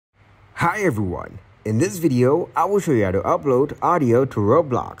Hi everyone, in this video I will show you how to upload audio to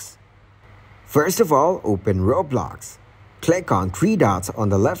Roblox. First of all, open Roblox. Click on three dots on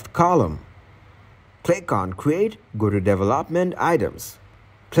the left column. Click on Create, go to Development Items.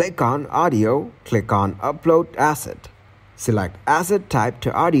 Click on Audio, click on Upload Asset. Select Asset Type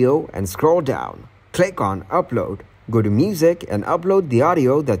to Audio and scroll down. Click on Upload, go to Music and upload the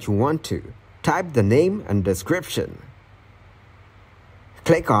audio that you want to. Type the name and description.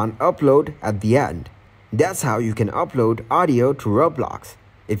 Click on Upload at the end. That's how you can upload audio to Roblox.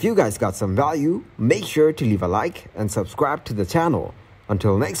 If you guys got some value, make sure to leave a like and subscribe to the channel.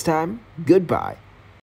 Until next time, goodbye.